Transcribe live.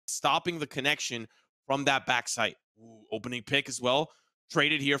stopping the connection from that backside. Ooh, opening pick as well.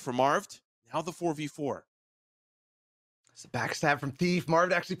 Traded here for Marved. Now the 4v4. It's a backstab from Thief.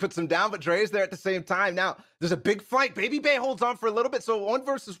 Marved actually puts him down, but Dre's there at the same time. Now, there's a big flank. babybay holds on for a little bit, so 1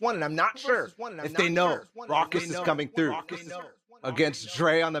 versus 1, and I'm not sure if they know Rawkus is coming through against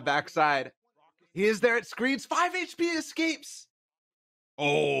Dre on the backside. He is there at screens. 5 HP escapes.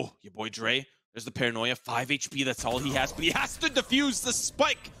 Oh, your boy Dre. There's the paranoia. 5 HP, that's all he has, but he has to defuse the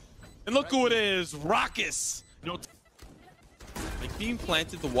spike. And look who it is, Rawkus. You know, like being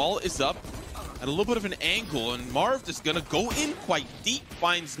planted, the wall is up at a little bit of an angle, and Marved is gonna go in quite deep.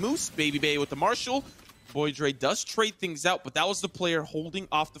 Finds Moose, babybay with the Marshall. YaBoiDre does trade things out, but that was the player holding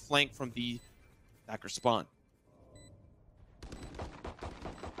off the flank from the attacker spawn.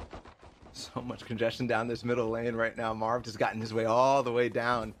 So much congestion down this middle lane right now. Marved has gotten his way all the way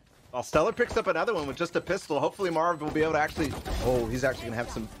down. While Stellar picks up another one with just a pistol. Hopefully Marved will be able to actually... Oh, he's actually going to have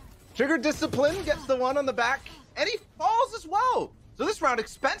some trigger discipline. Gets the one on the back. And he falls as well. So this round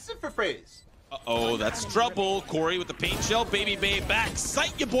expensive for Faze. Uh-oh, that's trouble. Corey with the paint shell. babybay back.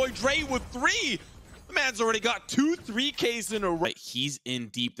 Sight YaBoiDre with 3. The man's already got 2 3Ks in a row. He's in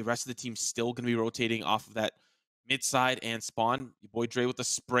deep. The rest of the team's still going to be rotating off of that mid side and spawn. YaBoiDre with the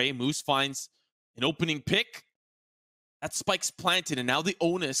spray. Moose finds an opening pick. That spike's planted, and now the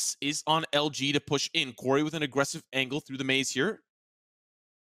onus is on LG to push in. Corey with an aggressive angle through the maze here.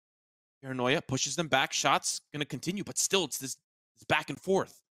 Paranoia pushes them back. Shots gonna continue, but still it's this back and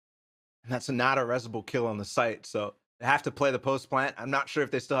forth. And that's not a resible kill on the site, so they have to play the post plant. I'm not sure if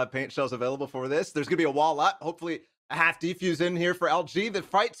they still have paint shells available for this. There's gonna be a wall up. Hopefully a half defuse in here for LG. The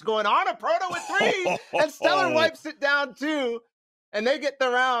fight's going on. aproto with 3, and Stellar wipes it down too, and they get the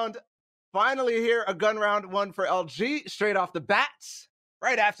round. Finally here, a gun round 1 for LG, straight off the bats,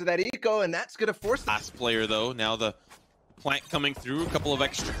 right after that eco, and that's gonna force the last player though. Now the plant coming through, a couple of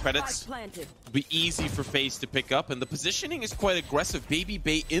extra credits. It'll be easy for Faze to pick up, and the positioning is quite aggressive.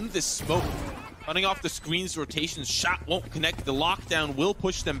 babybay in this smoke, running off the screens, rotations, shot won't connect. The lockdown will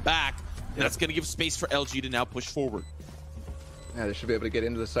push them back, and that's gonna give space for LG to now push forward. Yeah, they should be able to get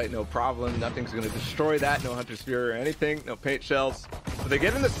into the site, no problem. Nothing's going to destroy that. No Hunter's Fury or anything. No paint shells. So they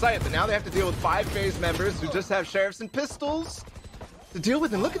get in the site, but now they have to deal with 5 Faze members who just have sheriffs and pistols to deal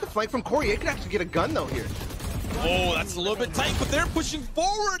with. And look at the flank from Corey. They could actually get a gun, though, here. Oh, that's a little bit tight, but they're pushing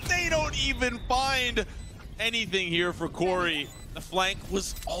forward. They don't even find anything here for Corey. The flank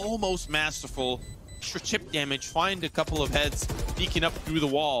was almost masterful. Extra chip damage. Find a couple of heads peeking up through the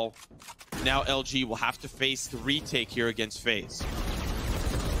wall. Now LG will have to face the retake here against Faze.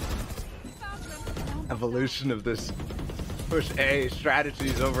 Evolution of this push A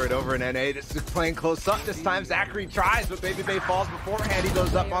strategies over and over in NA. Just playing close up this time. ZachaREEE tries, but babybay falls beforehand. He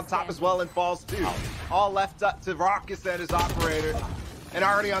goes up on top as well and falls too. All left up to Rawkus and his operator. And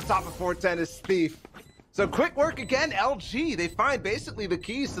already on top of 410 is Thief. So quick work again, LG. They find basically the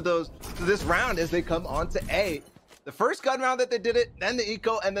keys to this round as they come on to A. The first gun round that they did it, then the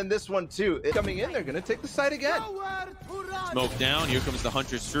eco, and then this one too. It's coming in, they're gonna take the site again. Smoke down, here comes the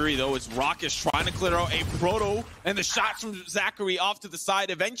Hunter's Fury though. It's Rawkus trying to clear out aproto, and the shots from ZachaREEE off to the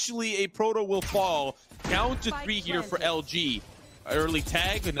side. Eventually aproto will fall. Down to 3 here for LG. Early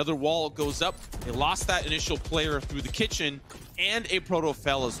tag, another wall goes up. They lost that initial player through the kitchen, and aproto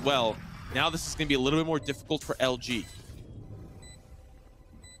fell as well. Now this is gonna be a little bit more difficult for LG.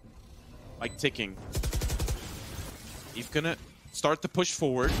 Like ticking. He's gonna start to push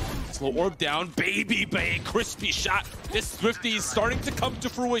forward. Slow orb down. babybay, crispy shot. This Swifty is starting to come to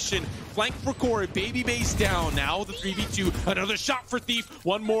fruition. Flank for Corey. babybay's down. Now the 3v2. Another shot for Thief.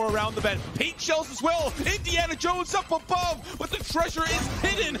 One more around the bend. Paint shells as well. Indiana Jones up above, but the treasure is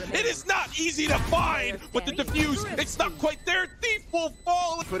hidden. It is not easy to find, but the defuse, it's not quite there. Thief will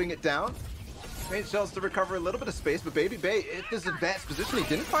fall. Putting it down. Paint shells to recover a little bit of space, but babybay, in this advanced position, he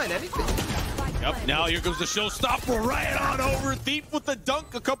didn't find anything. Yep, now here comes the showstopper right on over. Thief with the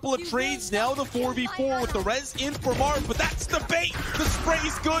dunk, a couple of trades. Now the 4v4 with the res in for Marved, but that's the bait. The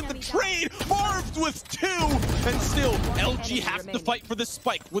spray's good, the trade. Marved with 2, and still LG have to fight for the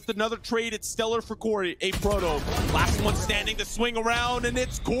spike with another trade. It's Stellar for Corey, aproto. Last one standing to swing around, and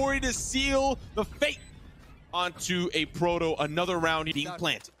it's Corey to seal the fate onto aproto. Another round being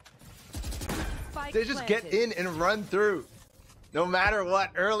planted. They just get in and run through, no matter what,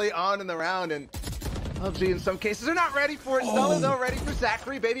 early on in the round. And LG, in some cases, are not ready for it. Stellar, though, ready for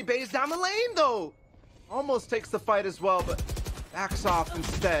ZachaREEee. babybay's down the lane, though. Almost takes the fight as well, but backs off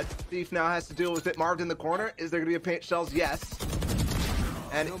instead. Thief now has to deal with it. Marved in the corner. Is there going to be a paint shells? Yes.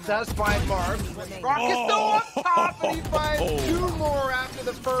 And it does find Marved. Rawkus still up top, and he finds 2 more after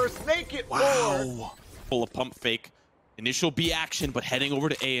the first. Make it 4. Full of pump fake. Initial B action, but heading over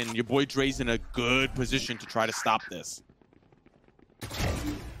to A, and your boy Dre's in a good position to try to stop this.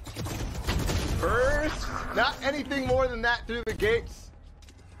 First, not anything more than that through the gates.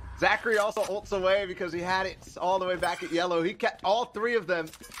 ZachaREEE also ults away because he had it all the way back at yellow. He kept all three of them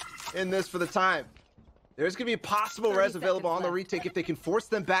in this for the time. There's going to be a possible res available on the retake if they can force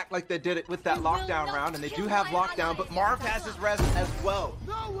them back like they did it with that lockdown round, and they do have lockdown, but Marved has his res as well.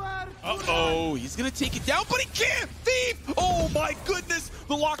 Uh-oh, he's going to take it down, but he can't! Thief! Oh my goodness!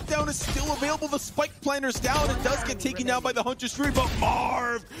 The lockdown is still available. The spike planter's down. It does get taken down by the Hunter's Fury, but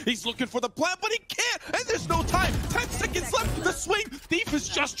Marved, he's looking for the plant, but he can't! And there's no time! 10 seconds left! The swing! Thief is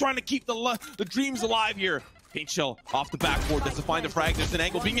just trying to keep the dreams alive here. Paint shell off the backboard, doesn't find a frag. There's an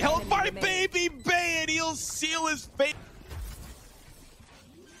angle being held by babybay, and he'll seal his fate.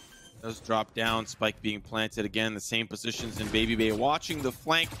 Does drop down, spike being planted again, the same positions in babybay. Watching the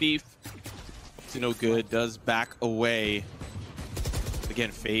flank. Thief to no good, does back away. Again,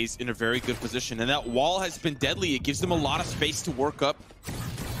 Faze in a very good position, and that wall has been deadly. It gives them a lot of space to work up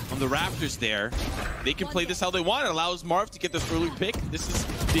on the rafters there. They can play this how they want. It allows Marv to get this early pick. This is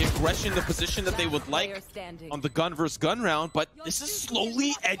the aggression, the position that they would like on the gun versus gun round, but this is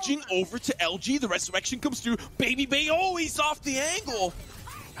slowly edging over to LG. The resurrection comes through. babybay, oh, he's off the angle.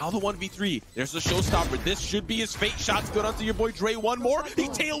 Now the 1v3. There's the showstopper. This should be his fate. Shots good onto your boy Dre. One more. He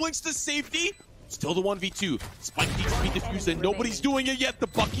tailwinds to safety. Still the 1v2. Spike needs to be diffused, and nobody's doing it yet. The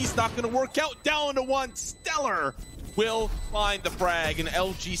Bucky's not going to work out. Down to one. Stellar will find the frag, and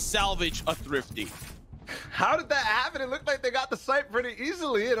LG salvage a thrifty. How did that happen? It looked like they got the site pretty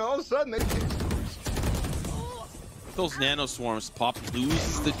easily, and all of a sudden they... Those nano swarms pop,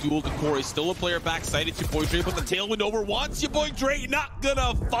 loses the duel to Corey. Still a player back-sided to YaBoiDre, but the tailwind over once. YaBoiDre not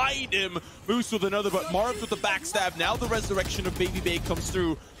gonna find him. Moose with another, but Marved with the backstab. Now the resurrection of babybay comes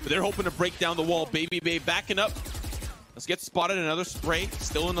through, but they're hoping to break down the wall. babybay backing up. Let's get spotted. Another spray.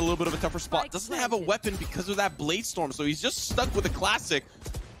 Still in a little bit of a tougher spot. Doesn't have a weapon because of that blade storm, so he's just stuck with a classic.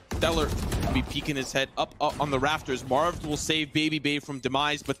 Stellar will be peeking his head up on the rafters. Marved will save babybay from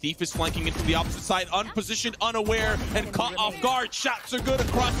demise, but Thief is flanking into the opposite side, unpositioned, unaware, and caught off guard. Shots are good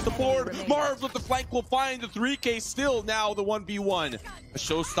across the board. Marved with the flank will find the 3K. Still now the 1v1. A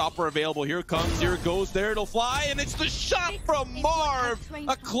showstopper available. Here it comes, here it goes, there it'll fly, and it's the shot from Marved.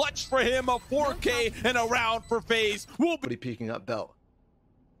 A clutch for him, a 4K, and a round for Faze. Will be peeking up belt.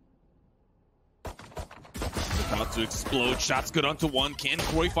 About to explode. Shots good onto one. Can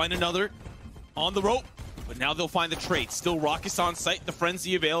Corey find another? On the rope. But now they'll find the trait. Still Rawkus on site. The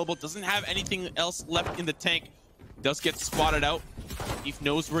frenzy available. Doesn't have anything else left in the tank. Does get spotted out. Thief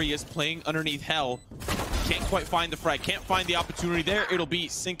knows where he is, playing underneath hell. Can't quite find the frag. Can't find the opportunity there. It'll be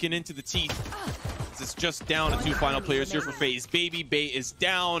sinking into the teeth. It's just down to two final players here for Faze. babybay is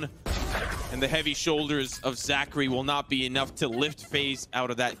down, and the heavy shoulders of ZachaREEE will not be enough to lift Faze out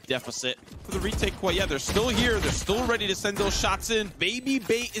of that deficit. For the retake, well, yeah, they're still here. They're still ready to send those shots in.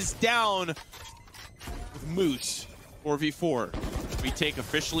 babybay is down with Moose. 4v4. Retake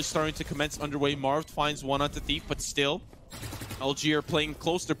officially starting to commence underway. Marved finds one onto Thief, but still. LG are playing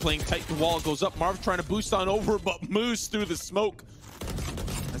close. They're playing tight. The wall goes up. Marved trying to boost on over, but Moose through the smoke.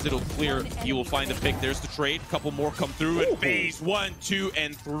 As it'll clear, he will find a pick. There's the trade. A couple more come through, and Faze 1, 2,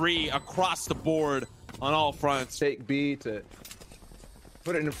 and 3 across the board on all fronts. Take B to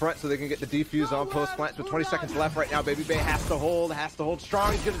put it in front so they can get the defuse on post plant. With 20 seconds left right now, babybay has to hold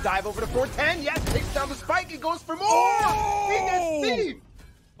strong. He's gonna dive over to 410. Yes, takes down the spike. He goes for more. Oh! He gets Steve.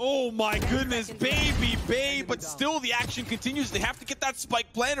 Oh my goodness, babybay, but still the action continues. They have to get that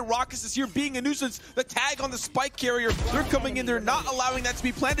spike planted. Rawkus is here being a nuisance. The tag on the spike carrier, they're coming in, they're not allowing that to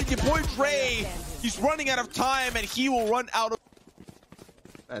be planted. Your boy Dre, he's running out of time, and he will run out of...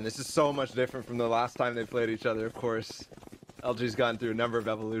 And this is so much different from the last time they played each other, of course. LG's gone through a number of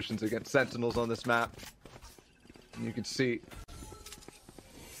evolutions against Sentinels on this map. And you can see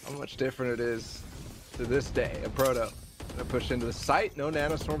how much different it is to this day. Aproto gonna push into the site. No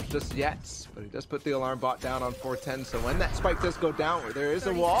nanostorms just yet, but he does put the alarm bot down on 410. So when that spike does go down, where there is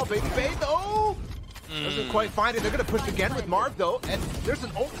a wall, babybay, though, doesn't quite find it. They're gonna push again with Marv, though, and there's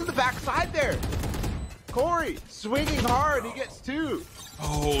an ult to the backside there. Corey swinging hard, he gets 2.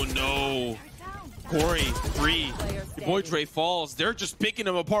 Oh no. Corey, 3. YaBoiDre falls. They're just picking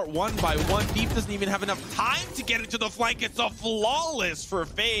him apart one by one. Thief doesn't even have enough time to get into the flank. It's a flawless for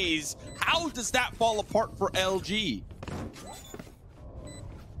Faze. How does that fall apart for LG?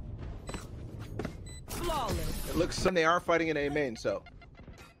 It looks like they are fighting in A main, so.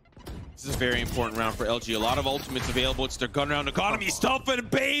 This is a very important round for LG. A lot of ultimates available. It's their gun round economy stuff, and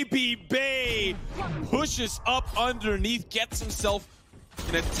babybay pushes up underneath, gets himself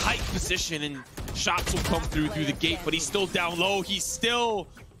in a tight position, and Shots will come through the gate, but he's still down low. He's still...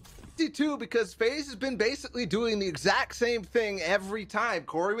 Too, because Faze has been basically doing the exact same thing every time.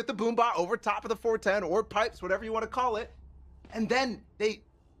 Corey with the boombot over top of the 410 or pipes, whatever you want to call it. And then they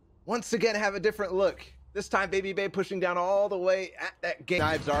once again have a different look. This time, babybay pushing down all the way at that gate.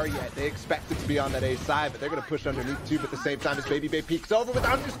 Knives are yet. They expect it to be on that A side, but they're going to push underneath too. But at the same time as babybay peeks over with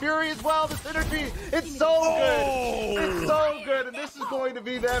Hunter's Fury as well. The synergy, it's so good. It's so good. And this is going to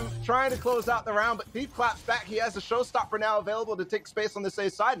be them trying to close out the round. But Thief claps back. He has a showstopper now available to take space on this A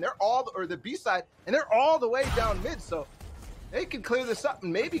side, and they're all, or the B side, and they're all the way down mid. So they can clear this up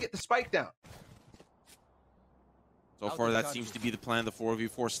and maybe get the spike down. So far, that seems to be the plan. The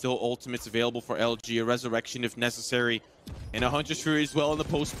 4v4 still ultimates available for LG. A resurrection if necessary. And a Hunter's Fury as well in the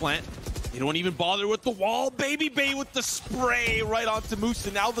post plant. They don't even bother with the wall. babybay with the spray right onto Moose.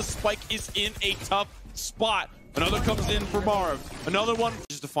 And now the spike is in a tough spot. Another comes in for Marved. Another one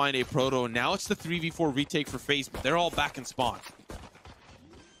just to find a proto. And now it's the 3v4 retake for Faze, but they're all back in spawn.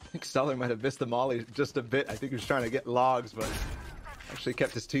 I think Stellar might have missed the molly just a bit. I think he was trying to get logs, but actually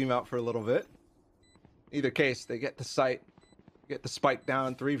kept his team out for a little bit. Either case, they get the site, get the spike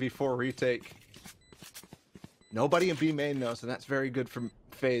down, 3v4 retake. Nobody in B main though, so that's very good for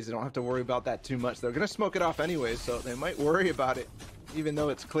Faze. They don't have to worry about that too much. They're gonna smoke it off anyways, so they might worry about it, even though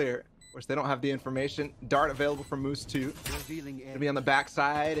it's clear. Of course, they don't have the information. Dart available from Moose too. Gonna be on the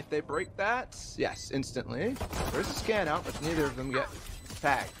backside if they break that. Yes, instantly. There's a scan out, but neither of them get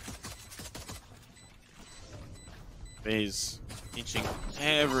tagged. Faze inching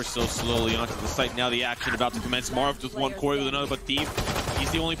ever so slowly onto the site. Now the action about to commence. Marved with one, Corey with another, but Thief,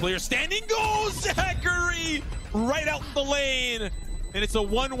 he's the only player standing. Goes ZachaREEE right out the lane. And it's a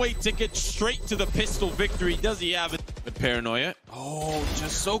one-way ticket straight to the pistol victory. Does he have it? But paranoia. Oh,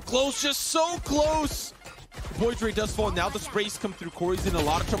 just so close, just so close. YaBoiDre does fall. Now the sprays come through. Corey's in a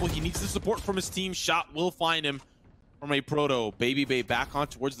lot of trouble. He needs the support from his team. Shot will find him from a proto. babybay back on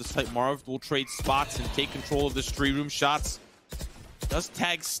towards the site. Marved will trade spots and take control of the street room. Shots does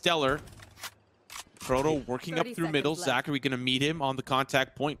tag Stellar. Proto working up through middle. ZachaREEE gonna meet him on the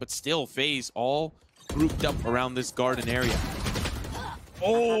contact point, but still Faze all grouped up around this garden area.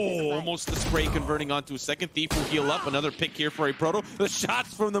 Oh, almost the spray converting onto a second. Thief will heal up. Another pick here for a proto. The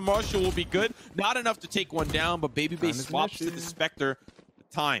shots from the Marshal will be good. Not enough to take one down, but babybay swaps to the Spectre.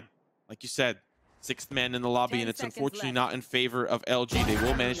 Time, like you said, sixth man in the lobby, and it's unfortunately not in favor of LG. They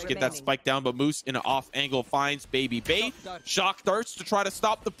will manage to get that spike down, but Moose in an off angle finds babybay. Shock darts to try to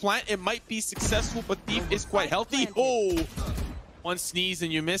stop the plant. It might be successful, but Thief is quite healthy. Oh, one sneeze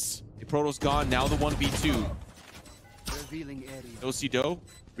and you miss. The proto's gone. Now the 1v2. Do-si-do.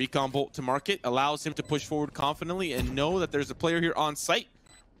 Recon bolt to market allows him to push forward confidently and know that there's a player here on site.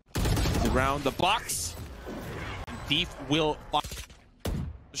 Around the box. Thief will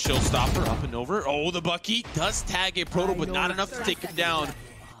showstopper up and over. Oh, the Bucky does tag a proto, but not enough to take him down.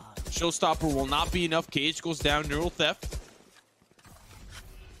 Showstopper will not be enough. Cage goes down. Neural theft.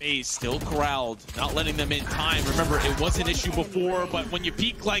 Faze still corralled, not letting them in time. Remember, it was an issue before, but when you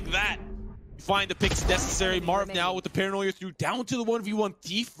peek like that, you find the picks necessary. Marved now with the paranoia through down to the 1v1.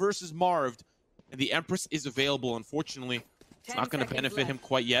 Thief versus Marved, and the Empress is available. Unfortunately, it's not going to benefit him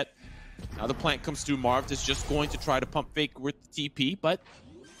quite yet. Now the plant comes through. Marved is just going to try to pump fake with the TP, but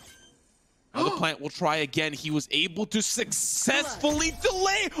now the plant will try again. He was able to successfully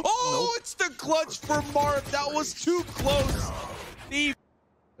delay. Oh, it's the clutch for Marved. That was too close. Thief.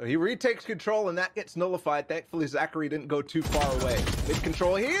 So he retakes control, and that gets nullified. Thankfully, ZachaREEE didn't go too far away. Mid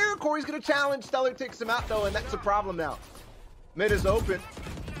control here. Corey's going to challenge. Stellar takes him out, though, and that's a problem now. Mid is open.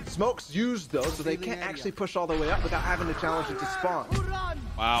 Smoke's used, though, so they can't actually push all the way up without having to challenge it to spawn.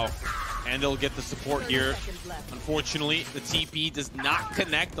 Wow. And they'll get the support here. Unfortunately, the TP does not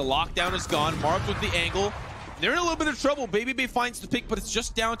connect. The lockdown is gone. Marved with the angle. They're in a little bit of trouble. babybay finds the pick, but it's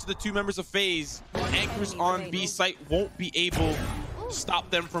just down to the two members of Faze. Anchors on B site won't be able to stop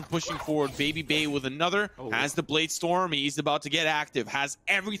them from pushing forward. babybay with another. Has the Blade Storm. He's about to get active. Has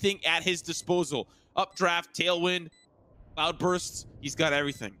everything at his disposal. Updraft, Tailwind, Cloud Bursts. He's got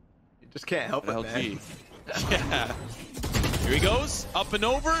everything. You just can't help it, man. Yeah. Here he goes. Up and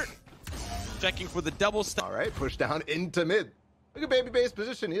over. Checking for the double stop. All right, push down into mid. Look at babybay's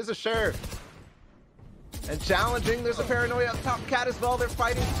position. He is a share. And challenging. There's a paranoia up top. Cat as well. They're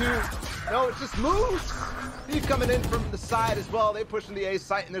fighting too. No, it's just moves. He's coming in from the side as well. They push in the A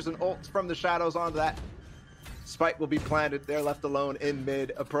site, and there's an ult from the shadows onto that. Spike will be planted. They're left alone in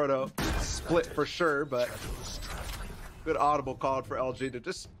mid. A proto split for sure, but good audible call for LG to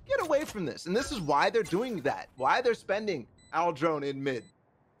just get away from this. And this is why they're doing that. Why they're spending Aldrone in mid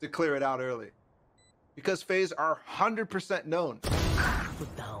to clear it out early. Because Faze are 100% known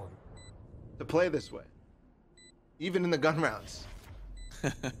to play this way, even in the gun rounds.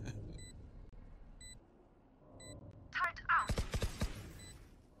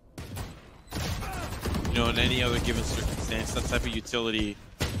 You know, in any other given circumstance, that type of utility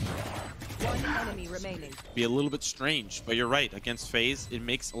One enemy remaining. be a little bit strange, but you're right. Against FaZe, it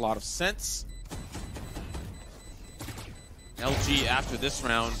makes a lot of sense. LG, after this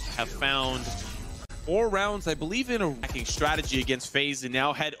round, have found 4 rounds, I believe, in a racking strategy against FaZe, and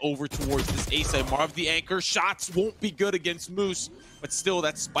now head over towards this A side. Marv, the anchor, shots won't be good against Moose, but still,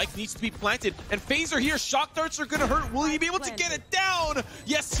 that spike needs to be planted. And FaZe are here. Shock darts are going to hurt. Will he be able to get it down?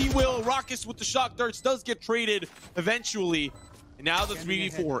 Yes, he will. Rawkus with the shock darts does get traded eventually. And now the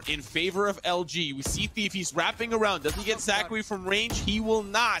 3v4 in favor of LG. We see Thief. He's wrapping around. Does he get ZachaREEE from range? He will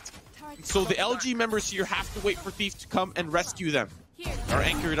not. So the LG members here have to wait for Thief to come and rescue them. Are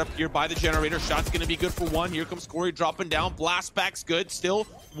anchored up here by the generator. Shot's going to be good for 1. Here comes Corey dropping down. Blast back's good. Still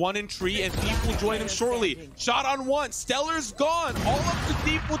 1 in tree, and Thief will join him shortly. Shot on 1. Stellar's gone. All up to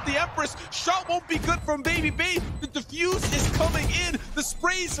Thief with the Empress. Shot won't be good from babybay. The defuse is coming in. The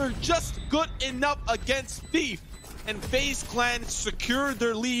sprays are just good enough against Thief. And Faze Clan secured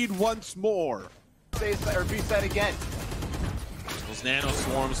their lead once more. Reset again. Those nano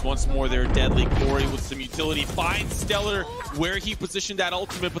swarms once more, they're deadly. Corey with some utility finds Stellar where he positioned that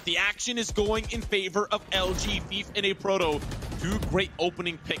ultimate, but the action is going in favor of LG. Thief and aproto, 2 great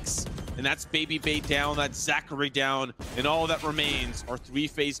opening picks, and that's babybay down, that's ZachaREEE down, and all that remains are 3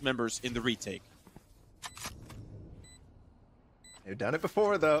 FaZe members in the retake. They've done it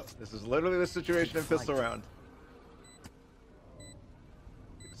before, though. This is literally the situation in pistol round.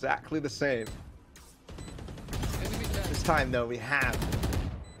 Exactly the same. This time, though, we have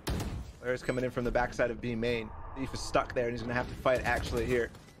players coming in from the backside of B main. Thief is stuck there, and he's going to have to fight actually here.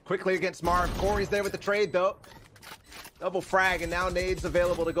 Quickly against Marv. Corey's there with the trade, though. Double frag, and now nades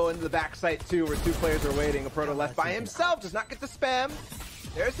available to go into the backside, too, where 2 players are waiting. Aproto left by himself, does not get the spam.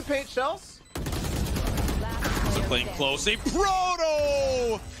 There's the paint shells. Playing close,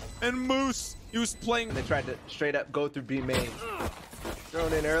 aproto! And Moose, he was playing. And they tried to straight up go through B main.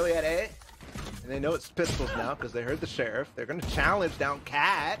 Thrown in early at A. And they know it's pistols now because they heard the sheriff. They're going to challenge down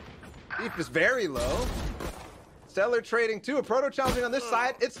Cat. Thief is very low. Stellar trading too. Aproto challenging on this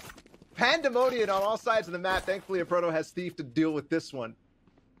side. It's pandemonium on all sides of the map. Thankfully, Aproto has Thief to deal with this one.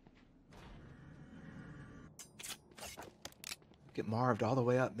 Get Marved all the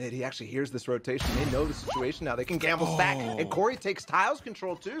way up mid. He actually hears this rotation. They know the situation now. They can gamble stack. And Corey takes tiles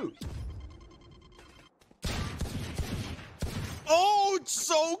control too. Oh, it's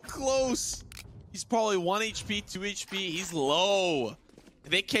so close. He's probably 1 HP, 2 HP. He's low.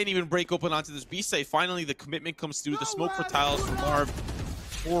 They can't even break open onto this B site. Finally, the commitment comes through. The smoke for tiles from Marv.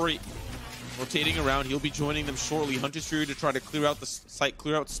 Corey rotating around. He'll be joining them shortly. Hunter's Fury to try to clear out the site,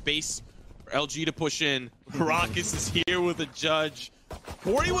 clear out space for LG to push in. Rawkus is here with a judge.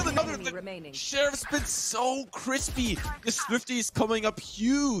 Corey with another. The sheriff's been so crispy. The Swifty is coming up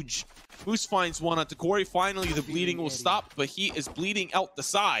huge. Moose finds 1 onto Corey. Finally, the bleeding will stop, but he is bleeding out the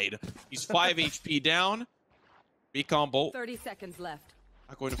side. He's 5 HP down. Recon bolt. 30 seconds left.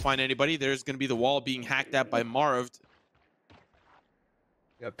 Not going to find anybody. There's going to be the wall being hacked at by Marved.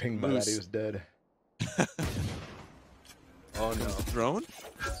 Got pinged by that. He was dead. Oh no. Drone?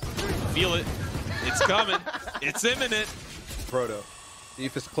 Feel it. It's coming. It's imminent. Proto.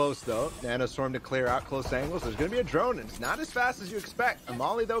 Thief is close though. Nano swarm to clear out close angles. There's gonna be a drone, and it's not as fast as you expect. A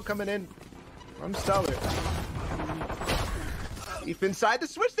molly though coming in from Stellar. Thief inside the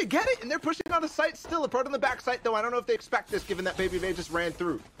switch, they get it, and they're pushing on the site still. A Proto on the back site though. I don't know if they expect this, given that babybay just ran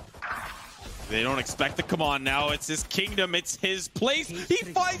through. They don't expect to come on now. It's his kingdom. It's his place. He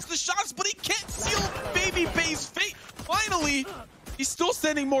finds the shots, but he can't seal babybay's fate. Finally, he's still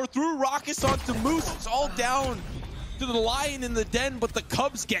sending more through. Rawkus onto Moose. It's all down to the lion in the den, but the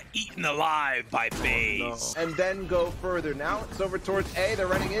cubs get eaten alive by FaZe. And then go further. Now it's over towards A. They're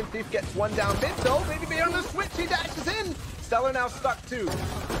running in. Thief gets 1 down mid though. babybay on the switch. He dashes in. Stellar now stuck too.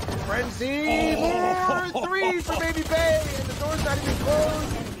 Frenzy. More 3 for babybay. And the door's not even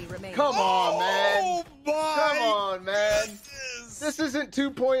closed. Come on, man. Oh my Come on, man. goodness. This isn't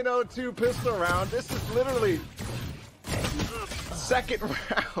 2.02 pistol round. This is literally second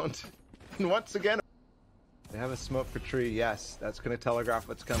round. And once again, they have a smoke for tree. Yes, that's going to telegraph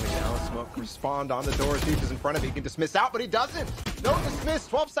what's coming now. Smoke respawned on the door. Thief is in front of it. He can dismiss out, but he doesn't. No dismiss.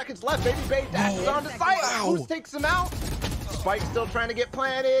 12 seconds left. babybay dashes on the site. Moose takes him out. Spike still trying to get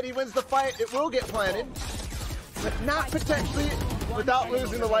planted. He wins the fight. It will get planted, but not potentially without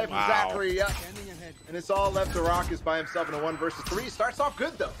losing the life of ZachaREEE. Yep. And it's all left to Rawkus by himself in a 1 versus 3. Starts off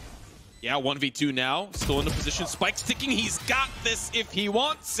good though. Yeah, 1v2 now. Still in the position. Spike sticking. He's got this if he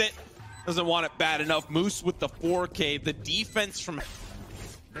wants it. doesn't want it bad enough. Moose with the 4K. The defense from...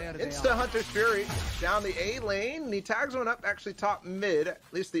 Insta Hunter's Fury down the A lane. And he tags one up actually top mid. At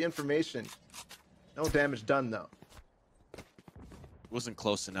least the information. No damage done though. Wasn't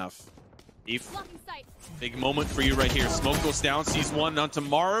close enough. Eve, big moment for you right here. Smoke goes down, sees one onto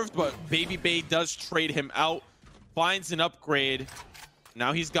Marved, but babybay does trade him out. Finds an upgrade.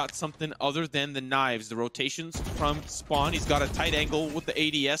 Now he's got something other than the knives. The rotations from spawn. He's got a tight angle with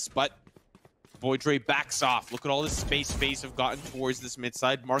the ADS, but YaBoiDre backs off. Look at all this space Faze have gotten towards this mid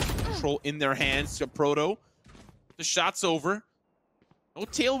side. Market control in their hands. Aproto. The shot's over. No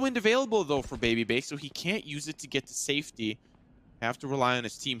tailwind available though for babybay, so he can't use it to get to safety. Have to rely on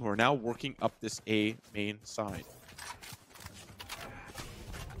his team, who are now working up this A main side.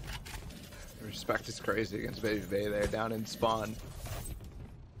 Respect is crazy against babybay there down in spawn.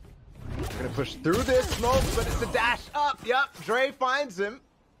 They're gonna push through this smoke, but it's a dash up. Yep, Dre finds him.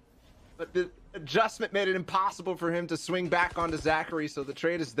 But the adjustment made it impossible for him to swing back onto ZachaREEE, so the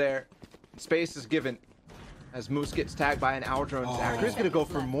trade is there. Space is given as Moose gets tagged by an hour drone. ZachaREE's gonna go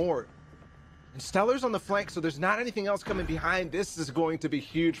for more. And Stellar's on the flank, so there's not anything else coming behind. This is going to be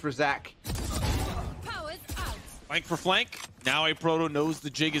huge for Zach. Flank for flank. Now aproto knows the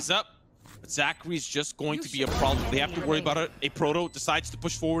jig is up. But ZachaREE's just going to be a problem. They have to worry about it. Aproto decides to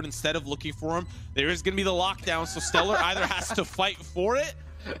push forward instead of looking for him. There is going to be the lockdown, so Stellar either has to fight for it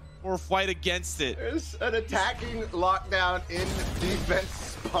or fight against it. There's an attacking lockdown in defense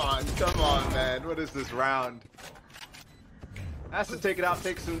spawn. Come on, man. What is this round? Has to take it out,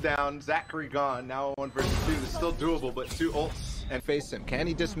 takes him down. ZachaREEE gone. Now 1 versus 2. It's still doable, but 2 ults and face him. Can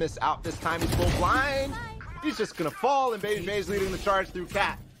he dismiss out this time? He's full blind. He's just going to fall, and babybay's leading the charge through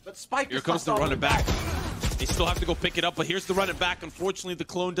Cat. But Spike here comes the running back. They still have to go pick it up, but here's the running back. Unfortunately, the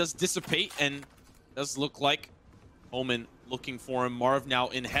clone does dissipate, and does look like Omen looking for him. Marv now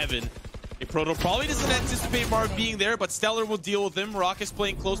in heaven. Aproto probably doesn't anticipate Marv being there, but Stellar will deal with him. Rawkus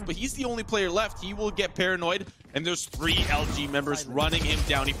playing close, but he's the only player left. He will get paranoid, and there's 3 LG members running him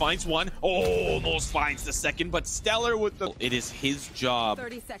down. He finds one, almost finds the second, but Stellar with the... It is his job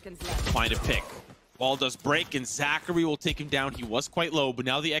 30 seconds left. to find a pick. Ball does break, and ZachaREEE will take him down. He was quite low, but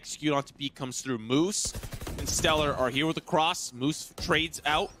now the execute onto B comes through. Moose and Stellar are here with the cross. Moose trades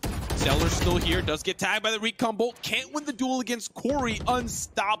out. Stellar's still here, does get tagged by the recon bolt. Can't win the duel against Corey.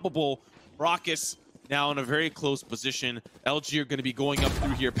 Unstoppable. Rawkus now in a very close position. LG are going to be going up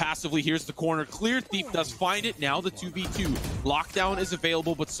through here passively. Here's the corner. Clear. Thief does find it. Now the 2v2. Lockdown is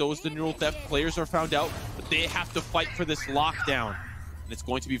available, but so is the neural theft. Players are found out, but they have to fight for this lockdown. And it's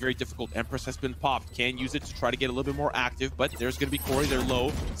going to be very difficult. Empress has been popped. Can use it to try to get a little bit more active, but there's going to be Corey. They're low.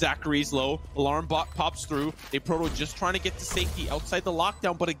 ZachaREE's low. Alarm bot pops through. Aproto just trying to get to safety outside the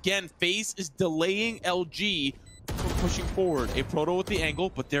lockdown, but again, Faze is delaying LG from pushing forward. Aproto with the angle,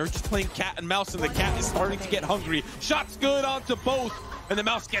 but they're just playing cat and mouse, and the cat is starting to get hungry. Shots good onto both, and the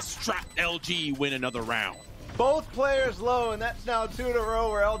mouse gets trapped. LG win another round. Both players low, and that's now 2 in a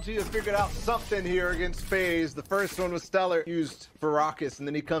row where LG has figured out something here against Faze. The first one was Stellar, used for Rawkus, and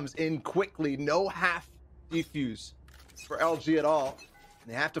then he comes in quickly. No half defuse for LG at all.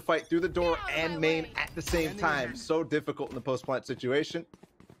 And they have to fight through the door and main at the same time. So difficult in the post-plant situation.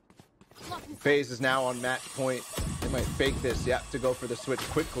 Faze is now on match point. They might fake this, yep, to go for the switch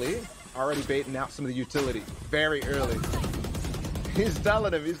quickly. Already baiting out some of the utility very early. He's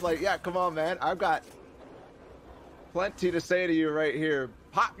telling him, he's like, yeah, come on, man. I've got plenty to say to you right here.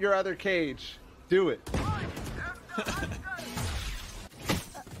 Pop your other cage. Do it.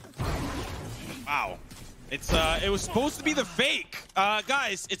 Wow. It was supposed to be the fake.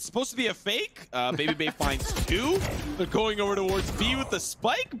 Guys, it's supposed to be a fake. babybay finds 2. They're going over towards B with the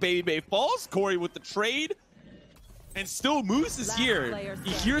spike. babybay falls. Corey with the trade. And still Moose is here.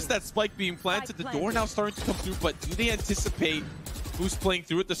 He hears that spike being planted. The door now starting to come through, but do they anticipate Moose playing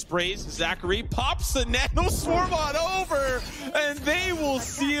through it? The sprays. ZachaREEE pops the nano swarm on over, and they will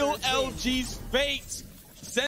seal LG's fate.